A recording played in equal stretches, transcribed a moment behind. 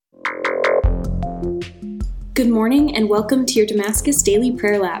Good morning and welcome to your Damascus Daily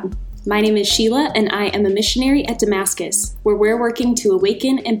Prayer Lab. My name is Sheila and I am a missionary at Damascus, where we're working to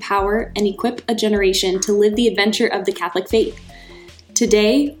awaken, empower, and equip a generation to live the adventure of the Catholic faith.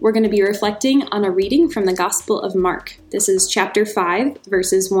 Today, we're going to be reflecting on a reading from the Gospel of Mark. This is chapter 5,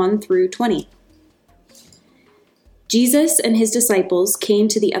 verses 1 through 20. Jesus and his disciples came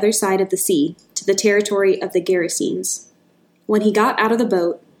to the other side of the sea, to the territory of the Gerasenes. When he got out of the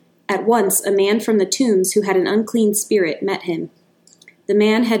boat, at once a man from the tombs who had an unclean spirit met him. The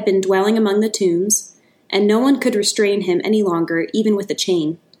man had been dwelling among the tombs, and no one could restrain him any longer, even with a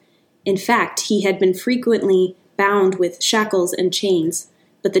chain. In fact, he had been frequently bound with shackles and chains,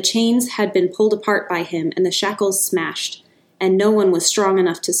 but the chains had been pulled apart by him and the shackles smashed, and no one was strong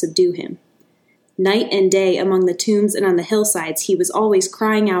enough to subdue him. Night and day among the tombs and on the hillsides he was always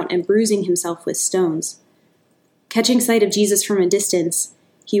crying out and bruising himself with stones. Catching sight of Jesus from a distance,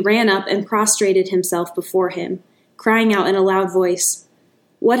 he ran up and prostrated himself before him, crying out in a loud voice,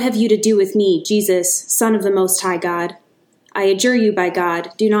 "What have you to do with me, Jesus, Son of the Most High God? I adjure you by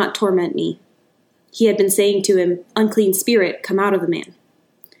God, do not torment me." He had been saying to him, "Unclean spirit, come out of the man."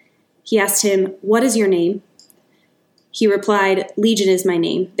 He asked him, "What is your name?" He replied, "Legion is my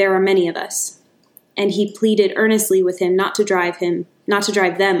name, there are many of us." And he pleaded earnestly with him not to drive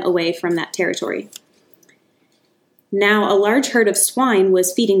them away from that territory. Now a large herd of swine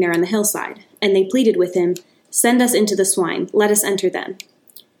was feeding there on the hillside, and they pleaded with him, "Send us into the swine, let us enter them."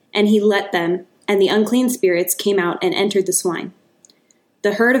 And he let them, and the unclean spirits came out and entered the swine.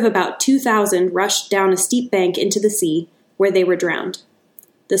 The herd of about 2,000 rushed down a steep bank into the sea, where they were drowned.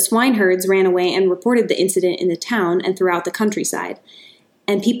 The swineherds ran away and reported the incident in the town and throughout the countryside,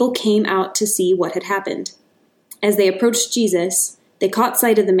 and people came out to see what had happened. As they approached Jesus, they caught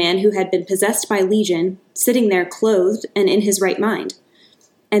sight of the man who had been possessed by Legion, sitting there clothed and in his right mind,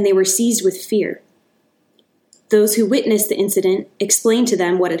 and they were seized with fear. Those who witnessed the incident explained to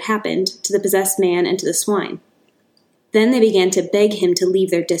them what had happened to the possessed man and to the swine. Then they began to beg him to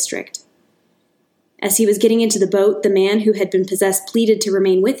leave their district. As he was getting into the boat, the man who had been possessed pleaded to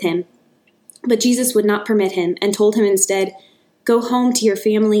remain with him, but Jesus would not permit him and told him instead, "Go home to your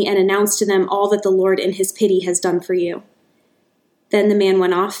family and announce to them all that the Lord in his pity has done for you." Then the man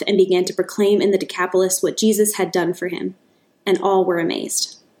went off and began to proclaim in the Decapolis what Jesus had done for him, and all were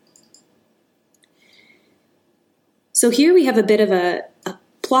amazed. So here we have a bit of a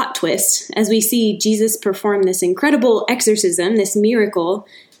plot twist as we see Jesus perform this incredible exorcism, this miracle,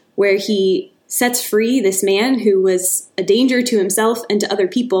 where he sets free this man who was a danger to himself and to other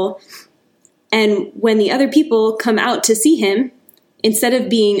people. And when the other people come out to see him, instead of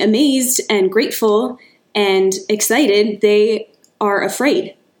being amazed and grateful and excited, they are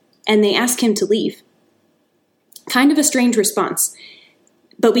afraid, and they ask him to leave. Kind of a strange response,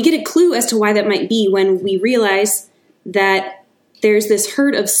 but we get a clue as to why that might be when we realize that there's this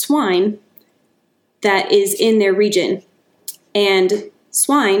herd of swine that is in their region. And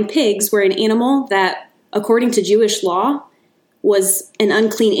swine, pigs, were an animal that, according to Jewish law, was an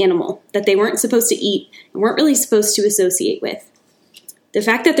unclean animal that they weren't supposed to eat and weren't really supposed to associate with. The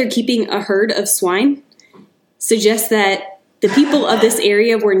fact that they're keeping a herd of swine suggests that the people of this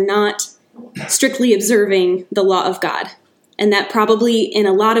area were not strictly observing the law of God, and that probably in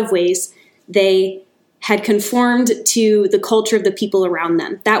a lot of ways they had conformed to the culture of the people around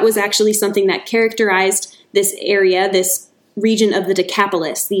them. That was actually something that characterized this area, this region of the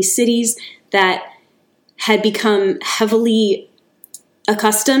Decapolis, these cities that had become heavily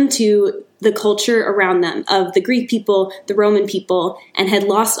accustomed to the culture around them of the Greek people, the Roman people, and had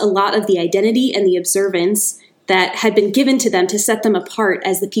lost a lot of the identity and the observance that had been given to them to set them apart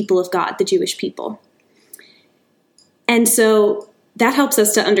as the people of God, the Jewish people. And so that helps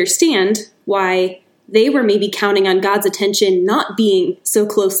us to understand why they were maybe counting on God's attention not being so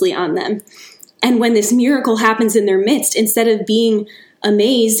closely on them. And when this miracle happens in their midst, instead of being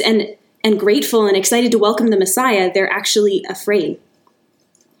amazed and grateful and excited to welcome the Messiah, they're actually afraid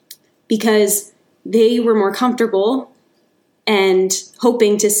because they were more comfortable and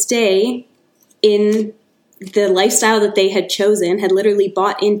hoping to stay in the lifestyle that they had chosen, had literally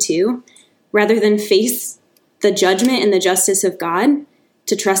bought into, rather than face the judgment and the justice of God,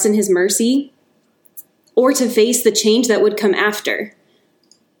 to trust in his mercy, or to face the change that would come after,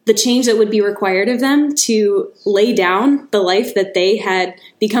 the change that would be required of them to lay down the life that they had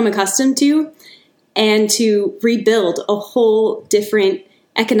become accustomed to and to rebuild a whole different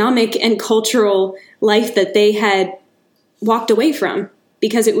economic and cultural life that they had walked away from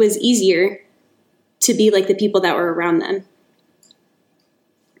because it was easier to be like the people that were around them.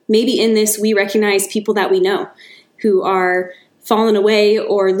 Maybe in this we recognize people that we know who are fallen away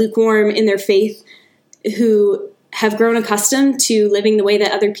or lukewarm in their faith, who have grown accustomed to living the way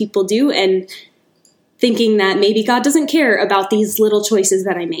that other people do and thinking that maybe God doesn't care about these little choices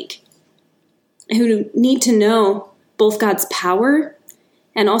that I make, who need to know both God's power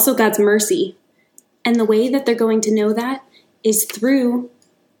and also God's mercy. And the way that they're going to know that is through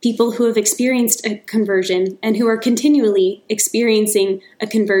people who have experienced a conversion and who are continually experiencing a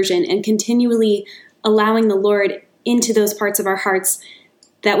conversion and continually allowing the Lord into those parts of our hearts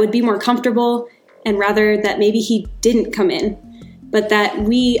that would be more comfortable, and rather that maybe he didn't come in, but that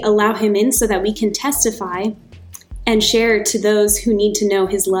we allow him in so that we can testify and share to those who need to know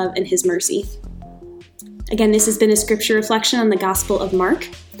his love and his mercy. Again, this has been a scripture reflection on the Gospel of Mark.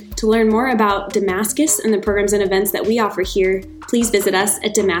 To learn more about Damascus and the programs and events that we offer here, please visit us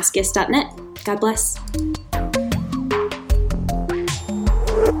at damascus.net. God bless.